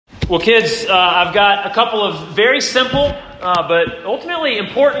Well, kids, I've got a couple of very simple but ultimately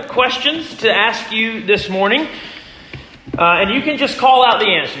important questions to ask you this morning. And you can just call out the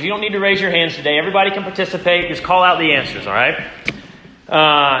answers. You don't need to raise your hands today. Everybody can participate. Just call out the answers, all right?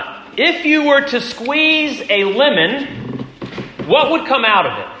 If you were to squeeze a lemon, what would come out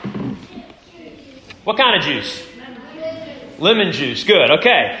of it? What kind of juice? Lemon juice. Good.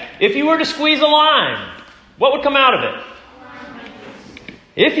 Okay. If you were to squeeze a lime, what would come out of it?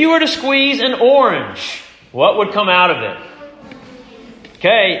 If you were to squeeze an orange, what would come out of it?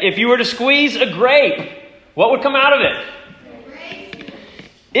 Okay. If you were to squeeze a grape, what would come out of it?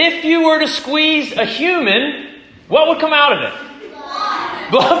 If you were to squeeze a human, what would come out of it?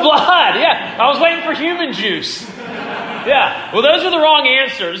 Blood. Yeah. I was waiting for human juice. Yeah. Well, those are the wrong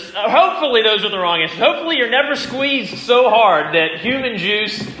answers. Hopefully those are the wrong answers. Hopefully you're never squeezed so hard that human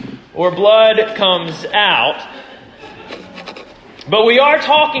juice or blood comes out. But we are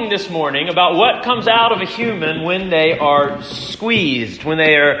talking this morning about what comes out of a human when they are squeezed, when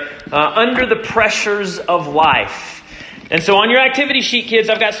they are under the pressures of life. And so on your activity sheet, kids,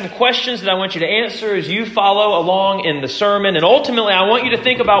 I've got some questions that I want you to answer as you follow along in the sermon. And ultimately, I want you to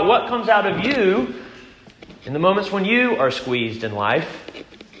think about what comes out of you in the moments when you are squeezed in life.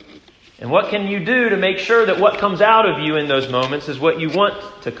 And what can you do to make sure that what comes out of you in those moments is what you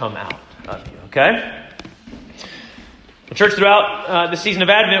want to come out of you, okay? Church, throughout the season of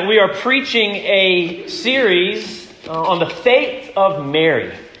Advent, we are preaching a series on the faith of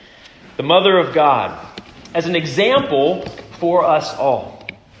Mary, the Mother of God, as an example for us all.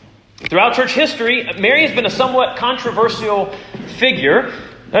 Throughout church history, Mary has been a somewhat controversial figure.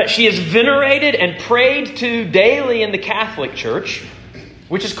 She is venerated and prayed to daily in the Catholic Church,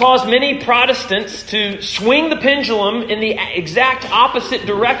 which has caused many Protestants to swing the pendulum in the exact opposite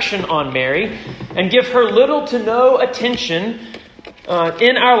direction on Mary and give her little to no attention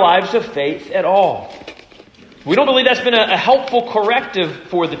in our lives of faith at all. We don't believe that's been a helpful corrective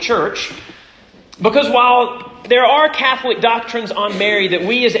for the church, because while there are Catholic doctrines on Mary that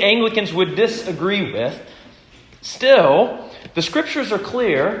we as Anglicans would disagree with, still, the Scriptures are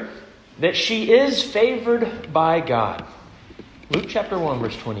clear that she is favored by God. Luke chapter 1,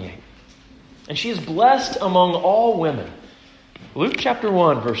 verse 28. And she is blessed among all women. Luke chapter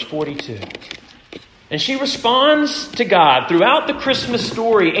 1, verse 42. And she responds to God throughout the Christmas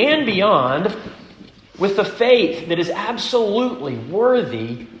story and beyond with a faith that is absolutely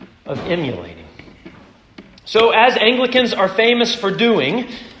worthy of emulating. So as Anglicans are famous for doing,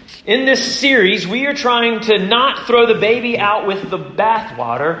 in this series we are trying to not throw the baby out with the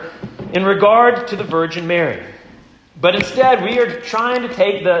bathwater in regard to the Virgin Mary. But instead, we are trying to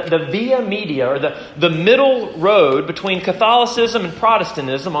take the via media, or the middle road between Catholicism and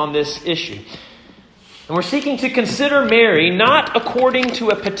Protestantism on this issue. And we're seeking to consider Mary not according to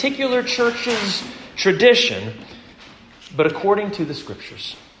a particular church's tradition, but according to the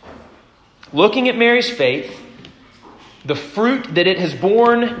Scriptures. Looking at Mary's faith, the fruit that it has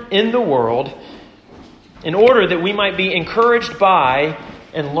borne in the world, in order that we might be encouraged by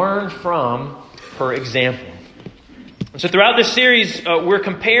and learn from her example. So throughout this series, we're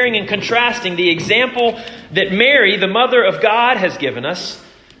comparing and contrasting the example that Mary, the Mother of God, has given us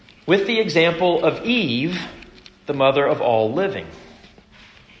with the example of Eve, the mother of all living.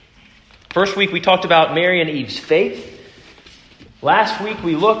 First week, we talked about Mary and Eve's faith. Last week,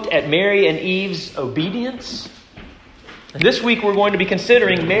 we looked at Mary and Eve's obedience. And this week, we're going to be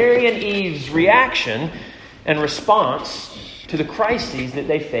considering Mary and Eve's reaction and response to the crises that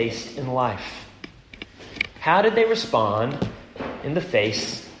they faced in life. How did they respond in the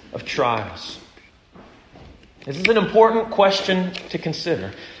face of trials? This is an important question to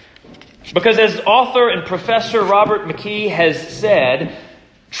consider, because as author and professor Robert McKee has said,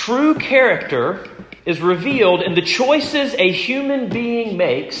 true character is revealed in the choices a human being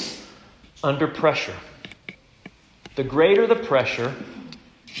makes under pressure. The greater the pressure,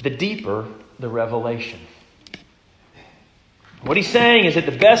 the deeper the revelation. What he's saying is that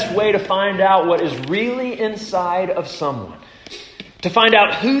the best way to find out what is really inside of someone, to find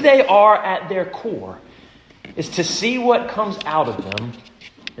out who they are at their core, is to see what comes out of them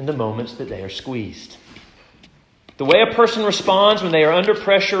in the moments that they are squeezed. The way a person responds when they are under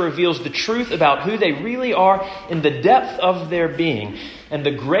pressure reveals the truth about who they really are in the depth of their being. And the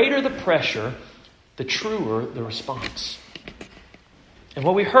greater the pressure, the truer the response. And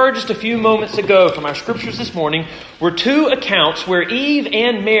what we heard just a few moments ago from our scriptures this morning were two accounts where Eve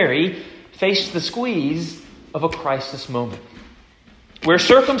and Mary faced the squeeze of a crisis moment, where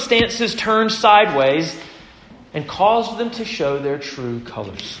circumstances turned sideways and caused them to show their true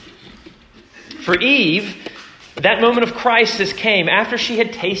colors. For Eve, That moment of crisis came after she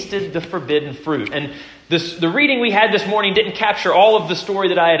had tasted the forbidden fruit. And the reading we had this morning didn't capture all of the story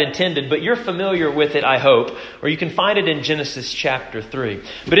that I had intended, but you're familiar with it, I hope, or you can find it in Genesis chapter 3.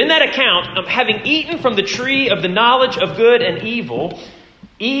 But in that account, having eaten from the tree of the knowledge of good and evil,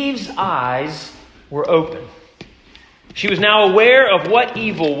 Eve's eyes were open. She was now aware of what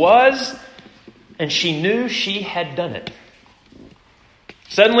evil was, and she knew she had done it.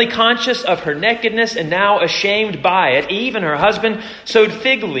 Suddenly conscious of her nakedness and now ashamed by it, Eve and her husband sewed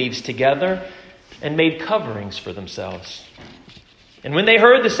fig leaves together and made coverings for themselves. And when they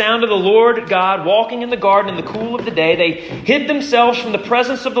heard the sound of the Lord God walking in the garden in the cool of the day, they hid themselves from the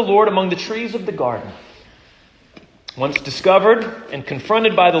presence of the Lord among the trees of the garden. Once discovered and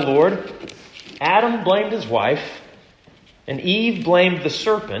confronted by the Lord, Adam blamed his wife, and Eve blamed the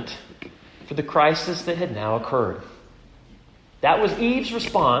serpent for the crisis that had now occurred. That was Eve's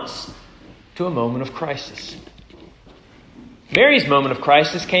response to a moment of crisis. Mary's moment of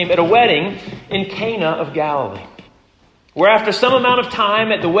crisis came at a wedding in Cana of Galilee, where after some amount of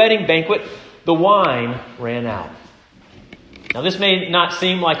time at the wedding banquet, the wine ran out. Now, this may not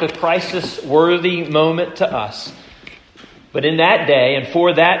seem like a crisis-worthy moment to us, but in that day and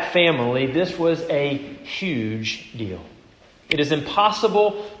for that family, this was a huge deal. It is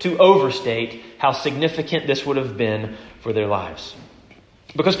impossible to overstate how significant this would have been for their lives.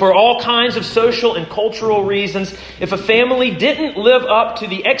 Because for all kinds of social and cultural reasons, if a family didn't live up to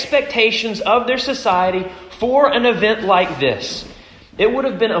the expectations of their society for an event like this, it would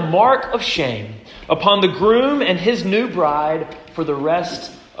have been a mark of shame upon the groom and his new bride for the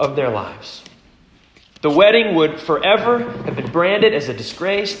rest of their lives. The wedding would forever have been branded as a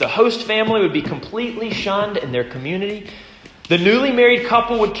disgrace. The host family would be completely shunned in their community. The newly married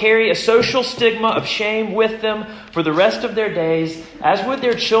couple would carry a social stigma of shame with them for the rest of their days, as would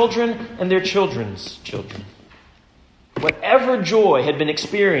their children and their children's children. Whatever joy had been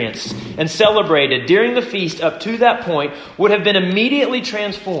experienced and celebrated during the feast up to that point would have been immediately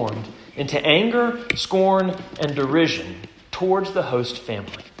transformed into anger, scorn, and derision towards the host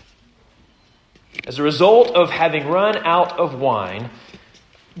family. As a result of having run out of wine,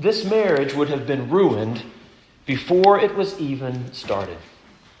 this marriage would have been ruined before it was even started.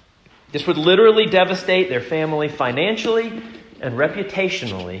 This would literally devastate their family financially and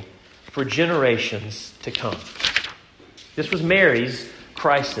reputationally for generations to come. This was Mary's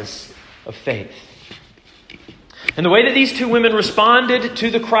crisis of faith. And the way that these two women responded to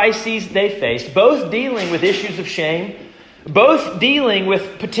the crises they faced, both dealing with issues of shame, both dealing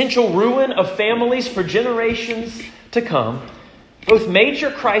with potential ruin of families for generations to come, both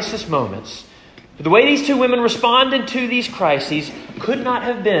major crisis moments, the way these two women responded to these crises could not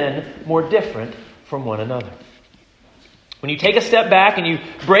have been more different from one another. When you take a step back and you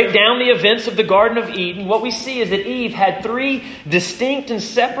break down the events of the Garden of Eden, what we see is that Eve had three distinct and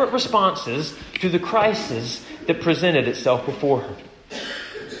separate responses to the crisis that presented itself before her.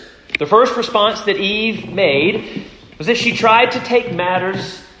 The first response that Eve made was that she tried to take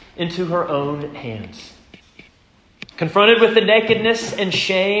matters into her own hands. Confronted with the nakedness and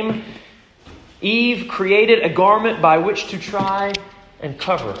shame, Eve created a garment by which to try and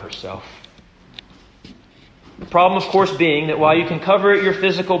cover herself. The problem, of course, being that while you can cover your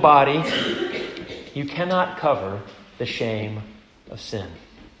physical body, you cannot cover the shame of sin.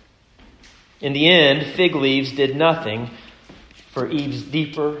 In the end, fig leaves did nothing for Eve's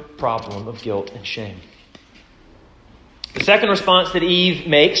deeper problem of guilt and shame. The second response that Eve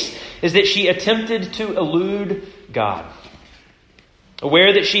makes is that she attempted to elude God.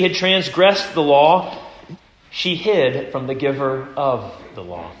 Aware that she had transgressed the law, she hid from the giver of the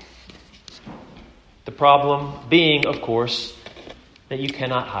law. The problem being, of course, that you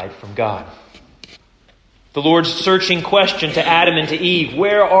cannot hide from God. The Lord's searching question to Adam and to Eve,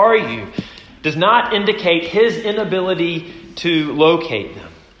 "Where are you?" does not indicate his inability to locate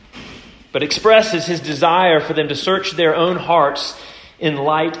them, but expresses his desire for them to search their own hearts in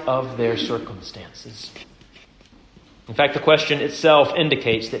light of their circumstances. In fact, the question itself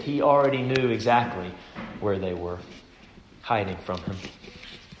indicates that he already knew exactly where they were, hiding from him.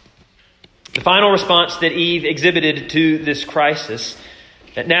 The final response that Eve exhibited to this crisis,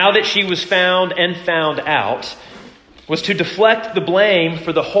 that now that she was found and found out, was to deflect the blame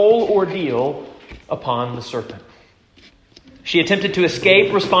for the whole ordeal upon the serpent. She attempted to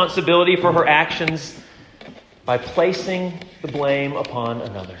escape responsibility for her actions by placing the blame upon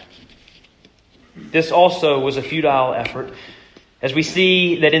another. This also was a futile effort, as we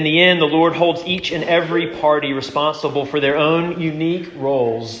see that in the end, the Lord holds each and every party responsible for their own unique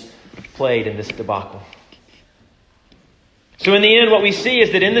roles played in this debacle. So in the end, what we see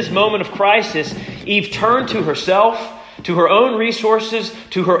is that in this moment of crisis, Eve turned to herself, to her own resources,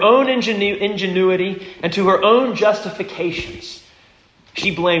 to her own ingenuity, and to her own justifications.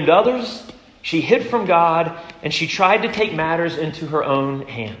 She blamed others, she hid from God, and she tried to take matters into her own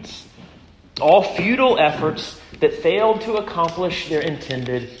hands. All futile efforts that failed to accomplish their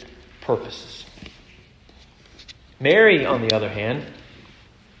intended purposes. Mary, on the other hand,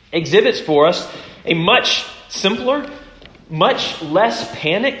 exhibits for us a much simpler, much less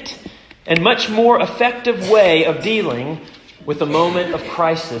panicked, and much more effective way of dealing with a moment of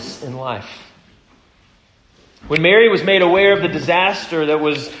crisis in life. When Mary was made aware of the disaster that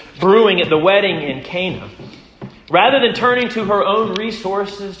was brewing at the wedding in Cana, rather than turning to her own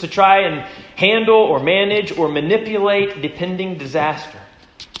resources to try and handle or manage or manipulate the pending disaster,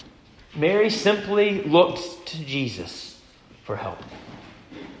 Mary simply looked to Jesus for help.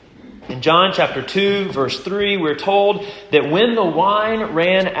 In John chapter 2, verse 3, we're told that when the wine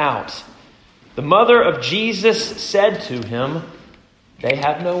ran out, the mother of Jesus said to him, "They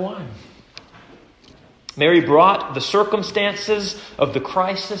have no wine." Mary brought the circumstances of the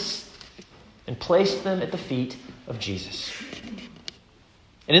crisis and placed them at the feet of Jesus.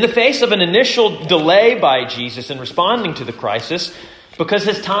 And in the face of an initial delay by Jesus in responding to the crisis, because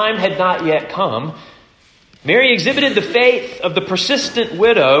his time had not yet come, Mary exhibited the faith of the persistent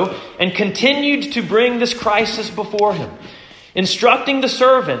widow and continued to bring this crisis before him, instructing the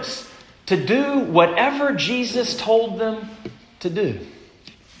servants to do whatever Jesus told them to do.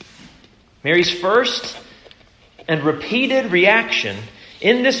 Mary's first and repeated reaction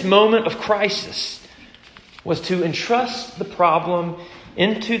in this moment of crisis was to entrust the problem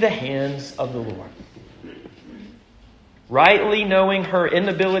into the hands of the Lord. Rightly knowing her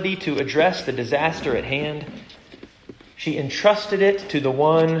inability to address the disaster at hand, she entrusted it to the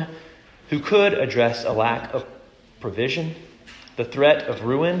one who could address a lack of provision, the threat of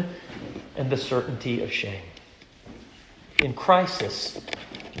ruin, and the certainty of shame. In crisis,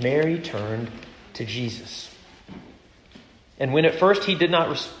 Mary turned to Jesus. And when at first he did not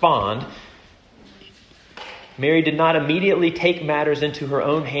respond, Mary did not immediately take matters into her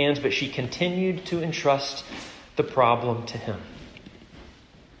own hands, but she continued to entrust the problem to him.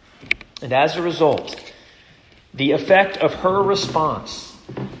 And as a result, the effect of her response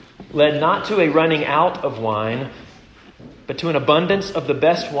led not to a running out of wine, but to an abundance of the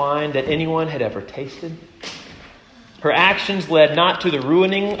best wine that anyone had ever tasted. Her actions led not to the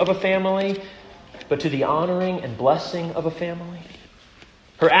ruining of a family, but to the honoring and blessing of a family.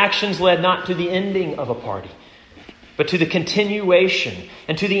 Her actions led not to the ending of a party, but to the continuation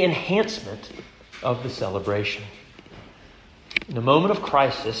and to the enhancement of the celebration. In a moment of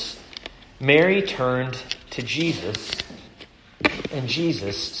crisis, Mary turned to Jesus, and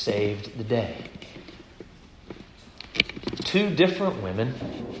Jesus saved the day. Two different women,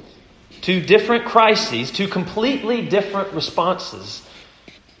 two different crises, two completely different responses,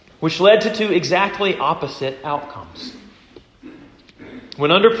 which led to two exactly opposite outcomes. When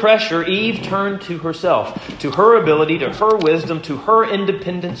under pressure, Eve turned to herself, to her ability, to her wisdom, to her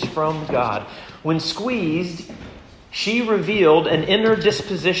independence from God. When squeezed, she revealed an inner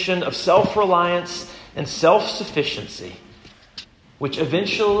disposition of self-reliance and self-sufficiency, which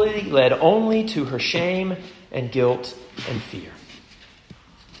eventually led only to her shame and guilt and fear.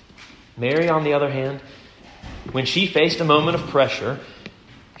 Mary, on the other hand, when she faced a moment of pressure,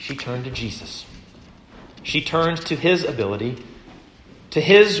 she turned to Jesus. She turned to his ability, to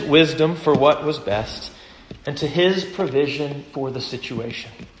his wisdom for what was best, and to his provision for the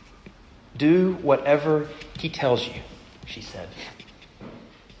situation. Do whatever he tells you, she said.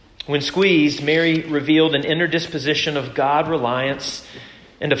 When squeezed, Mary revealed an inner disposition of God reliance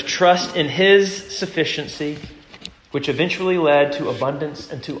and of trust in his sufficiency, which eventually led to abundance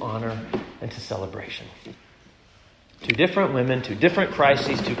and to honor and to celebration. Two different women, two different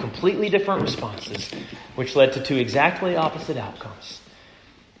crises, two completely different responses, which led to two exactly opposite outcomes.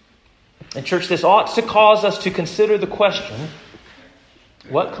 And church, this ought to cause us to consider the question,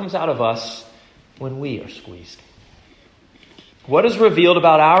 what comes out of us when we are squeezed? What is revealed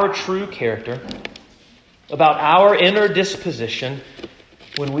about our true character, about our inner disposition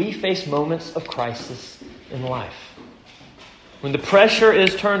when we face moments of crisis in life? When the pressure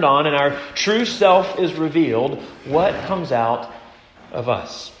is turned on and our true self is revealed, what comes out of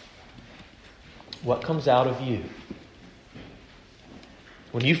us? What comes out of you?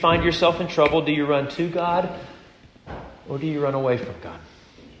 When you find yourself in trouble, do you run to God or do you run away from God?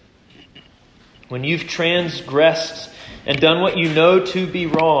 When you've transgressed and done what you know to be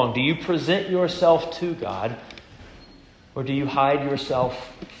wrong, do you present yourself to God or do you hide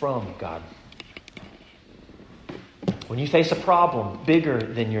yourself from God? When you face a problem bigger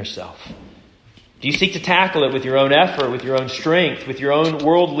than yourself, do you seek to tackle it with your own effort, with your own strength, with your own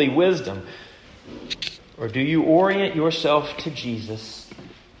worldly wisdom? Or do you orient yourself to Jesus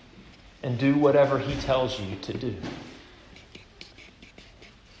and do whatever He tells you to do?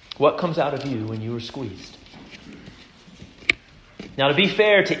 What comes out of you when you are squeezed? Now, to be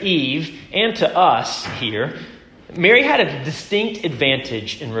fair to Eve and to us here, Mary had a distinct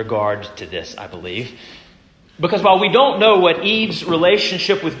advantage in regard to this, I believe. Because while we don't know what Eve's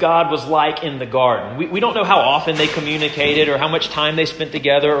relationship with God was like in the garden, we don't know how often they communicated or how much time they spent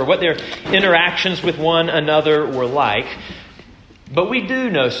together or what their interactions with one another were like, but we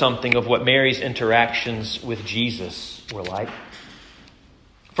do know something of what Mary's interactions with Jesus were like.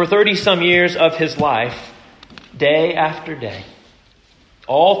 For 30-some years of his life, day after day,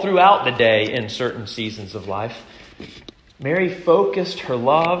 all throughout the day in certain seasons of life, Mary focused her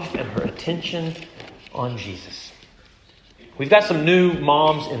love and her attention on Jesus. We've got some new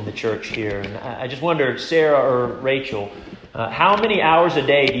moms in the church here, and I just wonder, Sarah or Rachel, how many hours a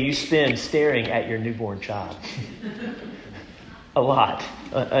day do you spend staring at your newborn child? A lot,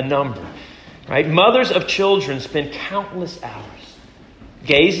 a number, right? Mothers of children spend countless hours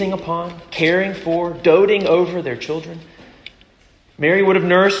gazing upon, caring for, doting over their children. Mary would have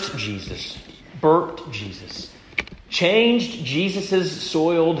nursed Jesus, burped Jesus, changed Jesus'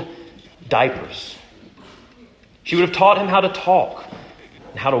 soiled diapers. She would have taught him how to talk,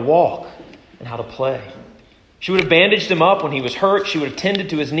 and how to walk, and how to play. She would have bandaged him up when he was hurt. She would have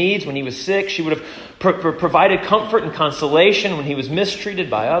tended to his needs when he was sick. She would have provided comfort and consolation when he was mistreated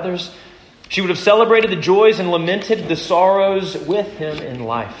by others. She would have celebrated the joys and lamented the sorrows with him in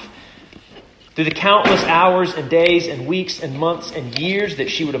life. Through the countless hours and days and weeks and months and years that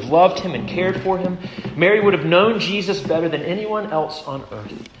she would have loved him and cared for him, Mary would have known Jesus better than anyone else on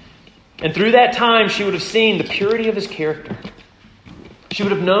earth. And through that time, she would have seen the purity of his character. She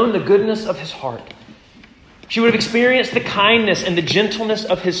would have known the goodness of his heart. She would have experienced the kindness and the gentleness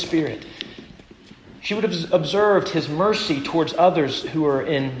of his spirit. She would have observed his mercy towards others who are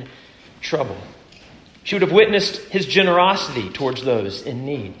in trouble. She would have witnessed his generosity towards those in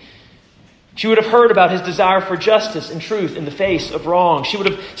need. She would have heard about his desire for justice and truth in the face of wrong. She would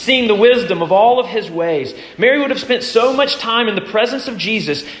have seen the wisdom of all of his ways. Mary would have spent so much time in the presence of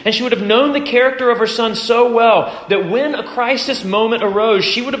Jesus, and she would have known the character of her son so well that when a crisis moment arose,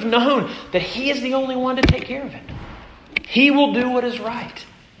 she would have known that he is the only one to take care of it. He will do what is right.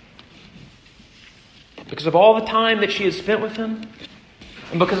 Because of all the time that she has spent with him,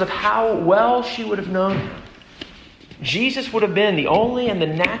 and because of how well she would have known him, Jesus would have been the only and the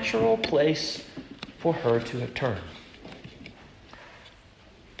natural place for her to have turned.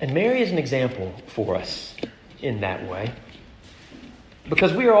 And Mary is an example for us in that way,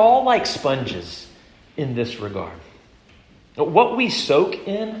 because we are all like sponges in this regard. What we soak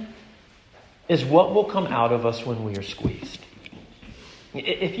in is what will come out of us when we are squeezed.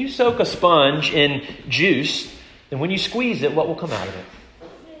 If you soak a sponge in juice, then when you squeeze it, what will come out of it?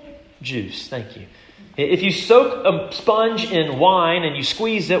 Juice, thank you. If you soak a sponge in wine and you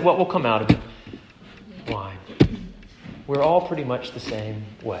squeeze it, what will come out of it? Wine. We're all pretty much the same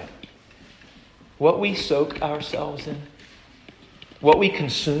way. What we soak ourselves in, what we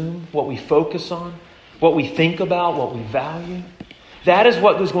consume, what we focus on, what we think about, what we value, that is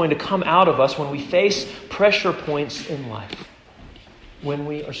what is going to come out of us when we face pressure points in life, when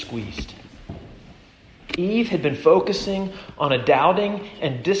we are squeezed. Eve had been focusing on a doubting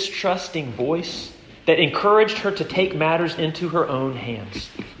and distrusting voice that encouraged her to take matters into her own hands.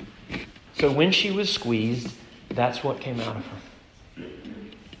 So when she was squeezed, that's what came out of her.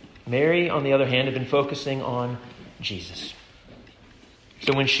 Mary, on the other hand, had been focusing on Jesus.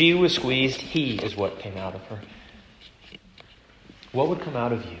 So when she was squeezed, he is what came out of her. What would come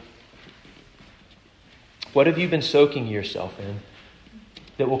out of you? What have you been soaking yourself in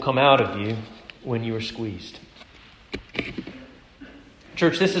that will come out of you when you are squeezed?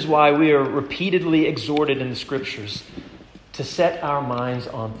 Church, this is why we are repeatedly exhorted in the Scriptures to set our minds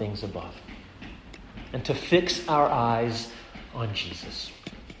on things above and to fix our eyes on Jesus.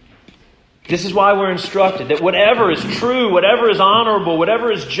 This is why we're instructed that whatever is true, whatever is honorable,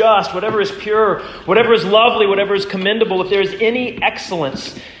 whatever is just, whatever is pure, whatever is lovely, whatever is commendable, if there is any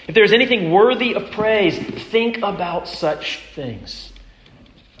excellence, if there is anything worthy of praise, think about such things.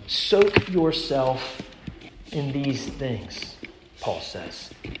 Soak yourself in these things, Paul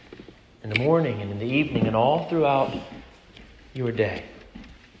says, in the morning and in the evening and all throughout your day.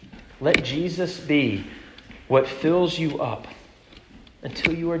 Let Jesus be what fills you up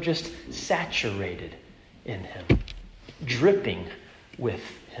until you are just saturated in him, dripping with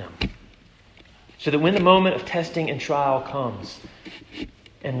him. so that when the moment of testing and trial comes,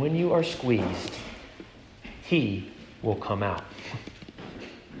 and when you are squeezed, He will come out.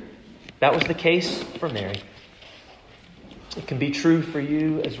 That was the case for Mary. It can be true for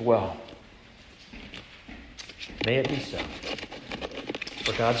you as well. May it be so,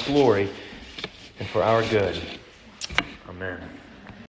 for God's glory and for our good. Amen.